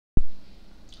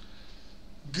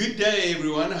Good day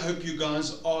everyone, I hope you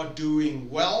guys are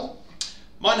doing well.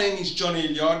 My name is Johnny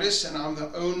Eliades and I'm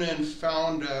the owner and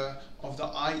founder of the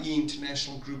IE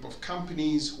International Group of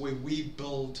companies where we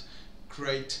build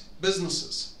great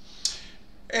businesses.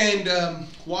 And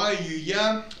why are you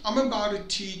here? I'm about to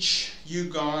teach you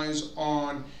guys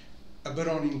a bit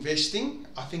on investing.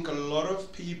 I think a lot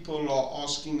of people are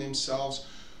asking themselves,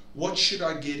 what should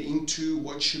I get into?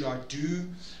 What should I do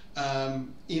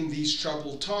in these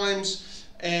troubled times?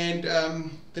 And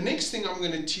the next thing I'm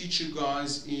going to teach you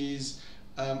guys is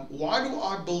why do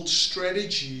I build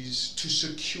strategies to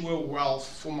secure wealth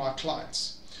for my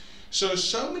clients?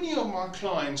 So many of my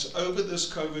clients over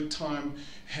this COVID time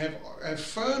have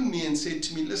phoned me and said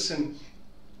to me, listen,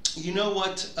 you know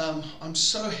what, I'm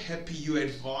so happy you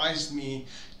advised me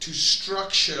to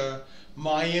structure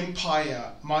my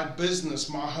empire, my business,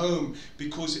 my home,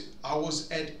 because I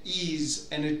was at ease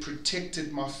and it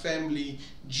protected my family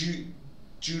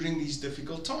during these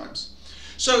difficult times.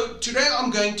 So today I'm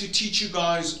going to teach you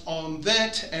guys on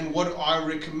that and what I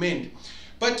recommend.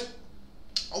 But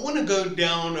I want to go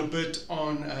down a bit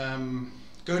on,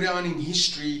 go down in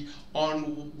history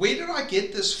on where did I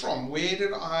get this from? Where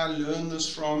did I learn this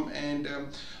from? And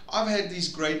I've had these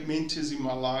great mentors in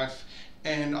my life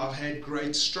and I've had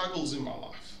great struggles in my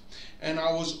life. And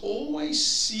I was always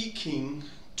seeking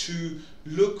to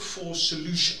look for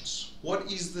solutions.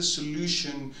 What is the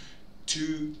solution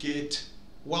to get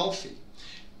wealthy?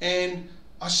 And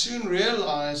I soon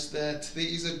realized that there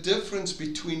is a difference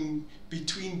between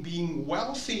being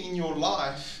wealthy in your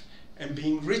life and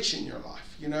being rich in your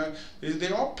life. You know,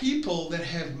 there are people that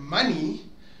have money,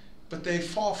 but they're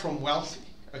far from wealthy,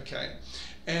 okay?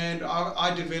 And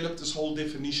I developed this whole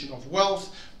definition of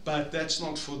wealth, but that's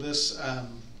not for this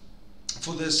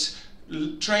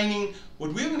training.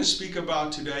 What we're going to speak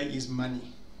about today is money.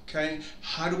 Okay,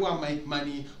 how do I make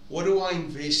money? What do I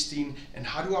invest in? And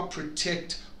how do I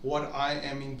protect what I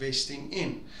am investing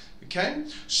in? Okay,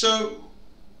 so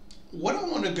what I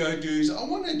want to go do is I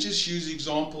want to just use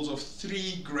examples of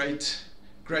three great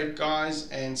guys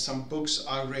and some books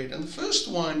I read. And the first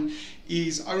one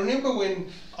is, I remember when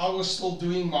I was still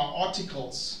doing my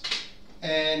articles,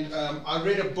 and I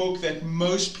read a book that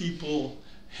most people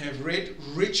have read,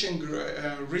 Think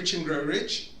and Grow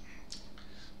Rich.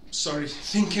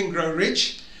 Think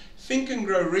and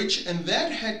Grow Rich, and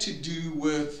that had to do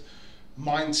with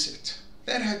mindset.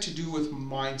 That had to do with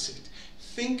mindset.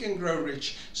 Think and Grow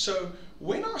Rich. So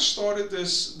when I started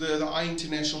the I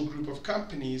International Group of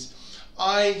companies,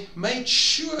 I made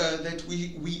sure that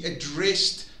we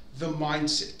addressed the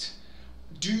mindset.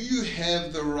 Do you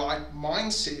have the right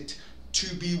mindset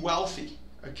to be wealthy?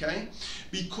 Okay,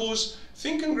 because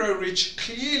Think and Grow Rich,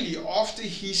 clearly after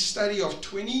his study of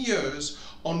 20 years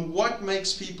on what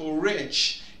makes people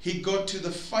rich, he got to the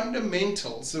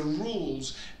fundamentals, the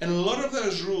rules, and a lot of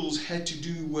those rules had to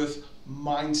do with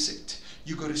mindset.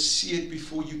 You got to see it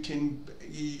before you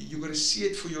got to see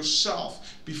it for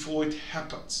yourself before it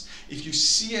happens. If you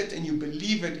see it and you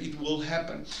believe it, it will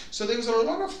happen. So there's a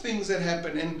lot of things that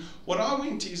happen, and what I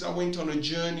went on a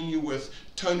journey with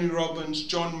Tony Robbins,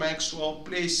 John Maxwell,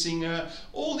 Blair Singer,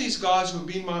 all these guys who have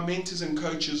been my mentors and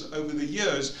coaches over the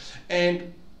years.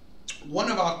 And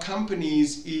one of our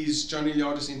companies is Johnny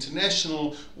Eliades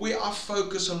International, where I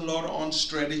focus a lot on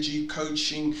strategy,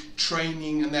 coaching,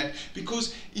 training and that.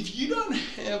 Because if you don't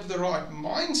have the right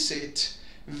mindset,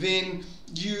 then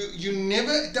you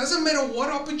never, it doesn't matter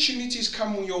what opportunities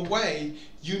come your way,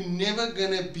 you're never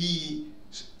going to be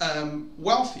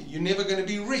wealthy, you're never going to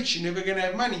be rich, you're never going to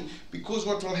have money. Because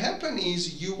what will happen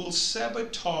is you will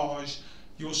sabotage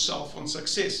yourself on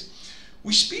success.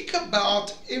 We speak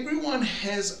about everyone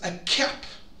has a cap.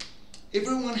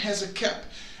 Everyone has a cap.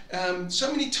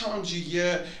 So many times you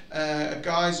hear a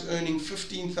guy's earning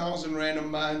 15,000 Rand a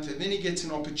month, and then he gets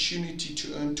an opportunity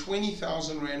to earn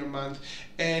 20,000 Rand a month,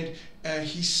 and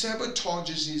he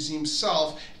sabotages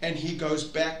himself and he goes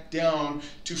back down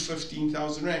to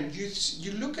 15,000 Rand.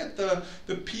 You look at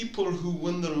the people who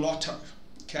win the lotto,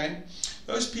 okay?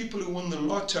 Those people who win the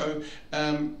lotto,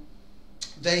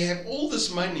 they have all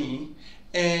this money,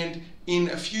 and in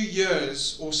a few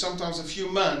years or sometimes a few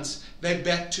months they're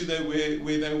back to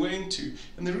where they went to.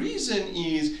 And the reason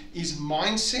is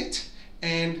mindset,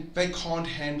 and they can't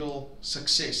handle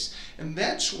success. And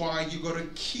that's why you got to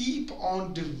keep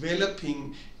on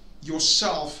developing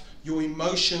yourself your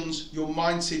emotions, your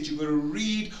mindset. You've got to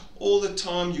read all the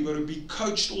time. You've got to be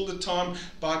coached all the time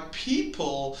by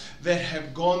people that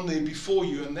have gone there before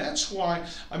you. And that's why,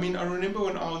 I mean, I remember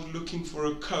when I was looking for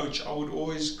a coach, I would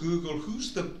always Google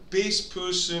who's the best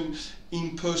person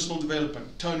in personal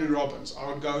development. Tony Robbins. I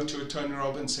would go to a Tony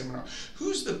Robbins seminar.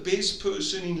 Who's the best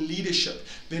person in leadership?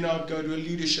 Then I would go to a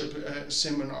leadership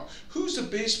seminar. Who's the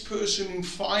best person in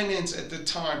finance at the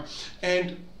time?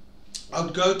 And I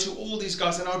would go to all these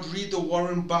guys and I would read the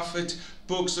Warren Buffett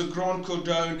books, the Grant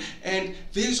Cardone, and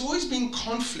there's always been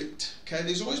conflict. Okay,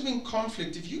 there's always been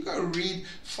conflict. If you go read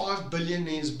 5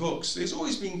 billionaires' books, there's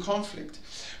always been conflict.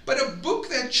 But a book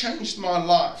that changed my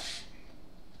life,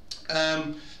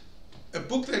 a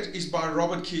book that is by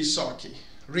Robert Kiyosaki,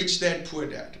 Rich Dad Poor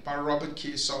Dad by Robert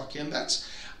Kiyosaki, and that's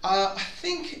I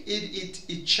think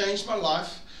it changed my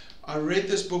life. I read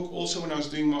this book also when I was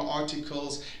doing my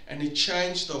articles, and it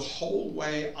changed the whole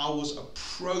way I was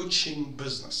approaching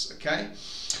business. Okay,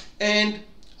 and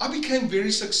I became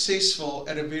very successful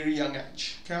at a very young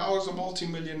age. Okay, I was a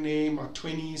multi-millionaire in my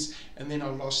 20s, and then I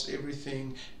lost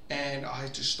everything. And I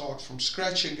had to start from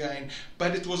scratch again.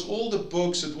 But it was all the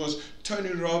books. It was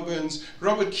Tony Robbins,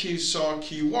 Robert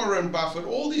Kiyosaki, Warren Buffett,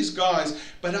 all these guys.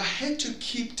 But I had to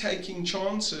keep taking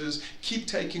chances, keep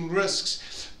taking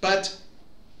risks. But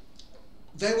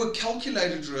they were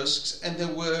calculated risks, and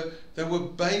they were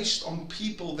based on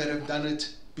people that have done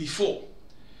it before.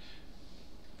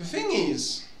 The thing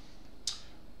is,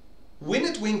 when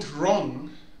it went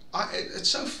wrong, it's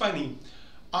so funny.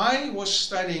 I was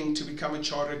studying to become a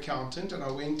chartered accountant, and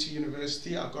I went to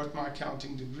university. I got my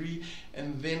accounting degree,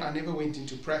 and then I never went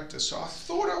into practice. So I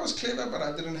thought I was clever, but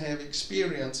I didn't have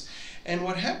experience. And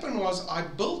what happened was I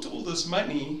built all this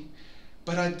money,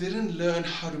 but I didn't learn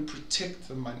how to protect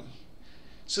the money.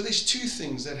 So there's two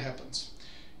things that happens.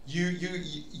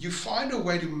 You find a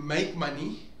way to make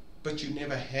money, but you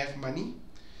never have money.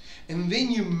 And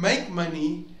then you make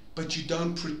money, but you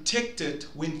don't protect it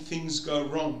when things go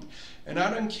wrong. And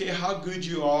I don't care how good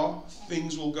you are,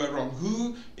 things will go wrong.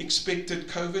 Who expected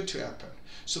COVID to happen?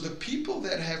 So the people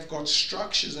that have got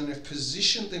structures and have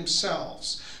positioned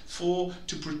themselves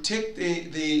to protect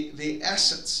their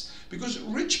assets, because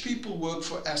rich people work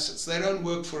for assets, they don't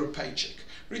work for a paycheck.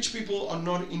 Rich people are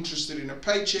not interested in a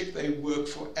paycheck, they work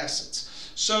for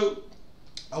assets. So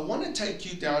I want to take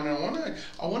you down, and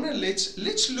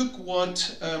let's look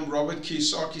what Robert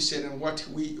Kiyosaki said and what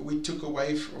we took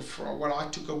away from what I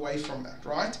took away from that,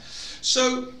 right?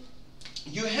 So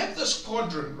you have this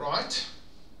quadrant, right?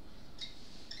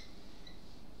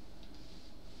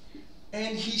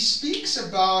 And he speaks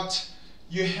about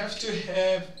you have to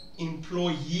have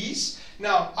employees.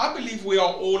 Now, I believe we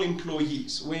are all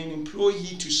employees. We're an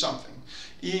employee to something,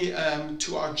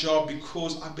 to our job,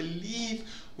 because I believe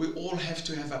we all have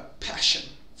to have a passion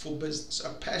for business,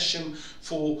 a passion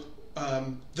for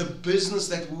the business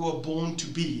that we were born to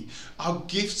be. Our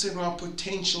gifts and our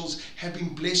potentials have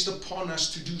been blessed upon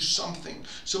us to do something.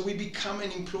 So we become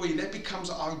an employee. That becomes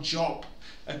our job.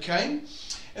 Okay?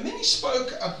 And then he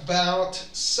spoke about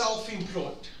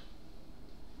self-employed.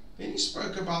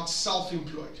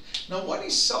 Now, what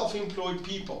is self-employed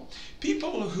people?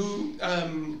 People who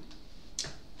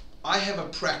I have a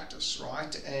practice,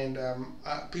 right? And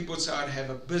people would say I'd have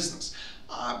a business.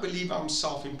 I believe I'm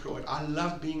self-employed. I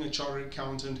love being a chartered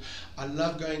accountant. I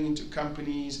love going into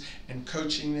companies and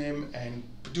coaching them and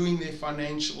doing their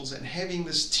financials and having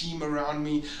this team around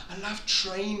me. I love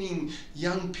training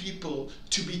young people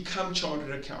to become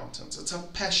chartered accountants. It's a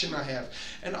passion I have.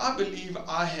 And I believe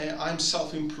I'm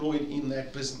self-employed in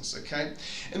that business, okay?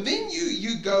 And then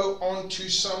you go on to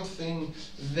something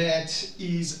that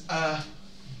is a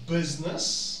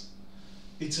business.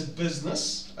 It's a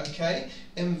business, okay?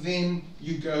 And then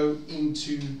you go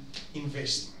into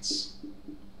investments.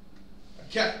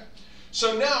 Okay,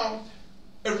 so now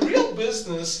a real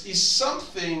business is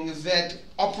something that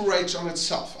operates on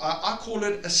itself. I call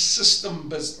it a system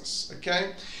business,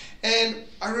 okay? And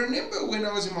I remember when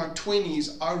I was in my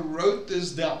 20s, I wrote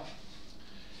this down.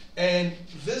 And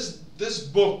this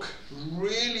book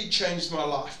really changed my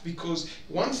life, because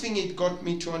one thing, it got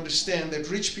me to understand that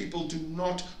rich people do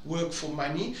not work for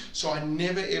money. So I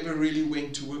never ever really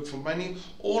went to work for money.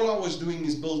 All I was doing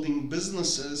is building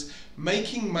businesses,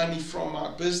 making money from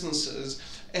my businesses,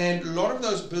 and a lot of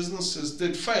those businesses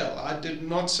did fail. I did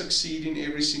not succeed in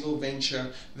every single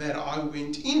venture that I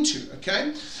went into,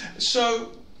 okay?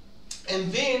 So,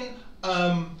 and then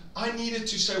I needed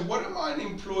to say, what am I an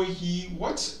employee?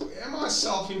 Am I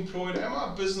self-employed? Am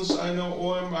I a business owner,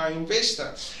 or am I an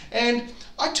investor? And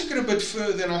I took it a bit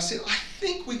further, and I said, I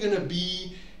think we're going to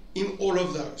be in all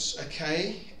of those,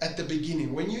 okay? at the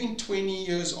beginning. When you're in 20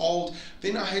 years old,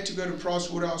 then I had to go to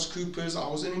PricewaterhouseCoopers. I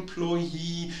was an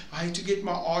employee. I had to get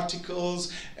my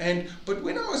articles. But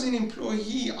when I was an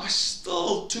employee, I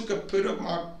still took a bit of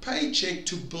my paycheck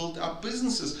to build up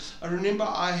businesses. I remember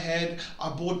I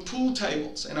bought pool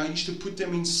tables, and I used to put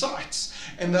them in sites.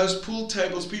 And those pool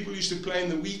tables, people used to play on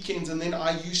the weekends, and then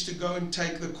I used to go and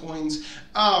take the coins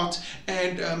out.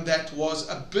 And that was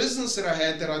a business that I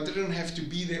had, that I didn't have to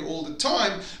be there all the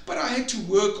time, but I had to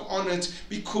work on it,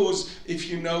 because if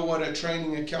you know what a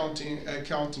training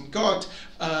accountant got,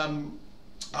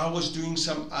 I was doing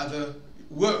some other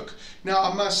work. Now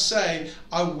I must say,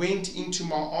 I went into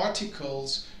my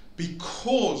articles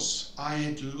because I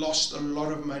had lost a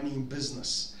lot of money in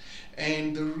business.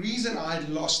 And the reason I had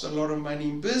lost a lot of money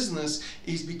in business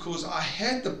is because I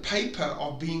had the paper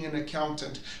of being an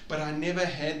accountant, but I never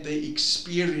had the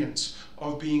experience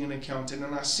of being an accountant.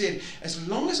 And I said, as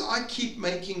long as I keep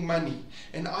making money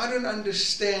and I don't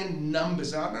understand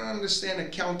numbers, I don't understand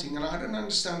accounting, and I don't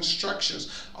understand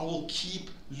structures, I will keep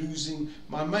losing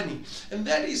my money. And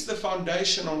that is the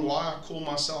foundation on why I call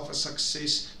myself a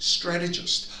success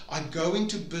strategist. I go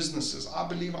into businesses. I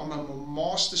believe I'm a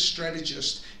master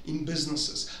strategist in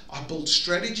businesses. I build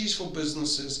strategies for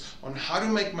businesses on how to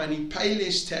make money, pay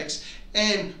less tax,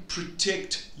 and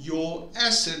protect your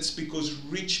assets, because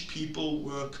rich people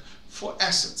work for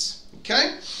assets.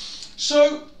 Okay?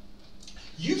 So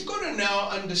you've got to now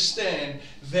understand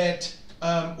that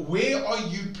where are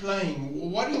you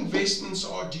playing? What investments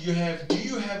do you have? Do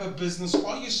you have a business?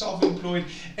 Are you self-employed?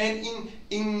 And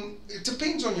it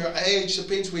depends on your age,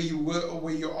 depends where you were or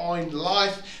where you are in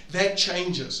life. That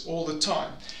changes all the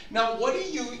time. Now, what do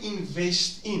you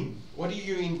invest in? What do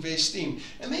you invest in?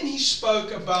 And then he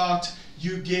spoke about,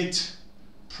 you get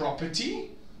property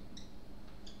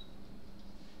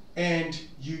and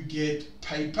you get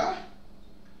paper.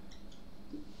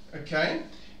 Okay?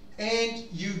 And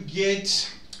you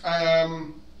get,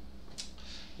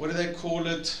 what do they call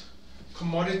it?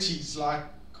 Commodities like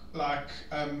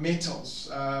metals.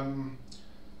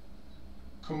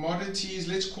 Commodities,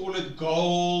 let's call it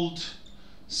gold,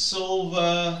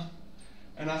 silver,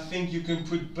 and I think you can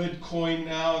put Bitcoin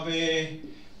now there.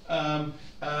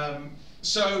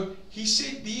 So he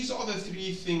said these are the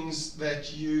three things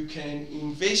that you can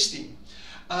invest in.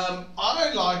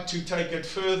 I like to take it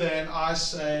further, and I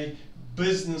say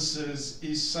businesses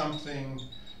is something.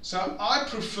 So I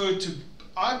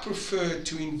prefer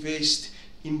to invest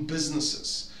in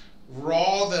businesses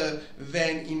rather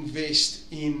than invest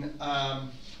in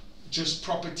just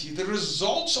property. The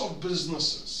results of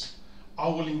businesses, I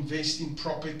will invest in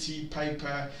property,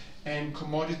 paper, and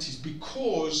commodities,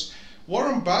 because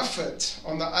Warren Buffett,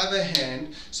 on the other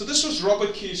hand, so this was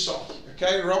Robert Kiyosaki,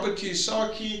 okay? Robert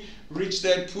Kiyosaki, Rich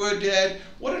Dad, Poor Dad.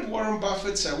 What did Warren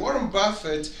Buffett say? Warren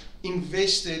Buffett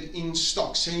invested in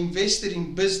stocks. He invested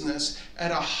in business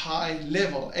at a high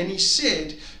level. And he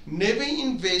said, never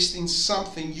invest in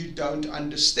something you don't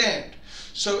understand.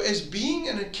 So as being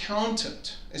an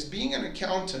accountant,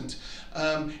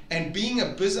 and being a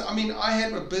business, I mean, I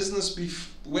had a business before.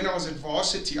 When I was at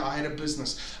varsity, I had a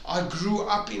business. I grew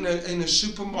up in a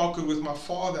supermarket with my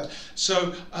father.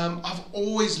 So I've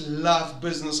always loved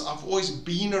business. I've always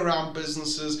been around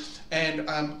businesses, and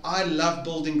I love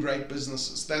building great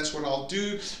businesses. That's what I'll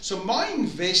do. So my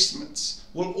investments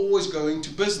will always go into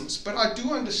business. But I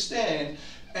do understand,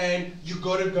 and you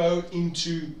got to go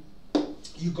into,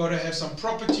 you got to have some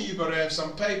property, you got to have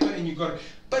some paper, and you got to,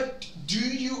 but do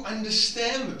you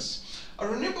understand this? I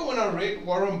remember when I read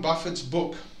Warren Buffett's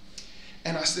book,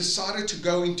 and I decided to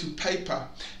go into paper,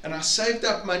 and I saved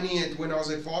up money when I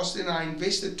was at varsity, and I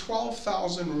invested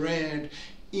 12,000 Rand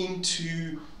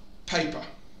into paper.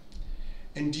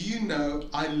 And do you know,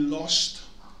 I lost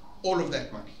all of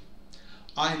that money.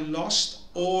 I lost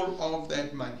all of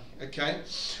that money, okay?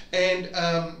 And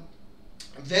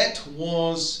that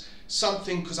was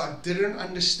something, because I didn't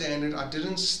understand it, I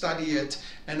didn't study it,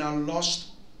 and I lost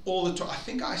all the time. I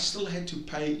think I still had to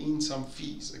pay in some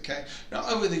fees, okay? Now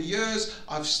over the years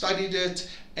I've studied it,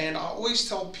 and I always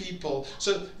tell people,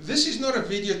 so this is not a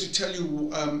video to tell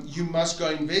you you must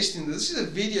go invest in this. Is a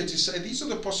video to say these are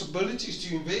the possibilities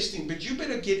to invest in, but you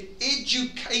better get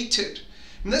educated.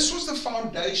 And this was the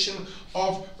foundation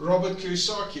of Robert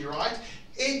Kiyosaki, right?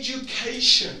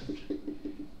 Education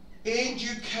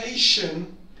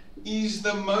is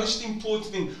the most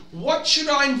important thing. What should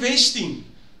I invest in?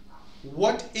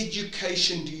 What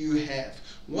education do you have?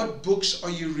 What books are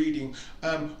you reading?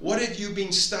 What have you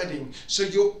been studying? So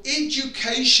your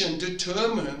education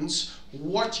determines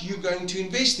what you're going to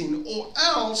invest in, or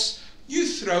else you're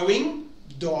throwing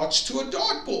darts to a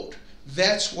dartboard.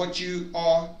 that's what you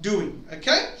are doing.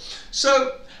 Okay,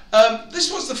 so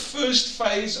this was the first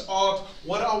phase of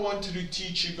what I wanted to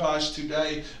teach you guys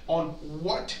today on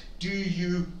what do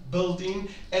you build in,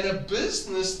 and a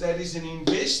business that is an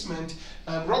investment.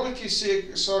 Robert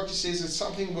Kiyosaki says it's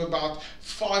something about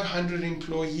 500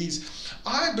 employees.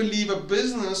 I believe a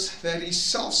business that is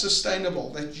self-sustainable,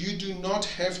 that you do not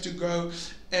have to go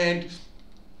and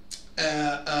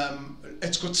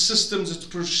it's got systems, it's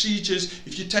procedures.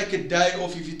 If you take a day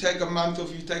off, if you take a month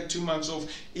off, if you take 2 months off,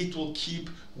 it will keep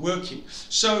working.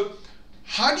 So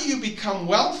how do you become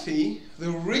wealthy? The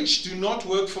rich do not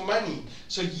work for money.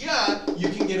 So yeah, you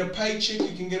can get a paycheck,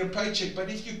 but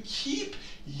if you keep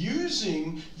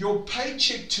using your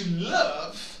paycheck to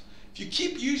live,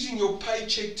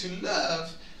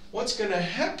 what's going to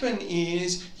happen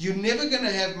is you're never going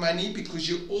to have money, because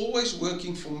you're always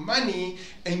working for money,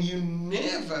 and you're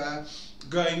never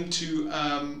going to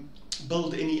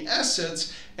build any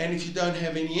assets. And if you don't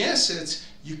have any assets,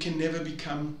 you can never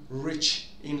become rich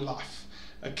in life.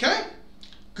 Okay?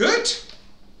 Good?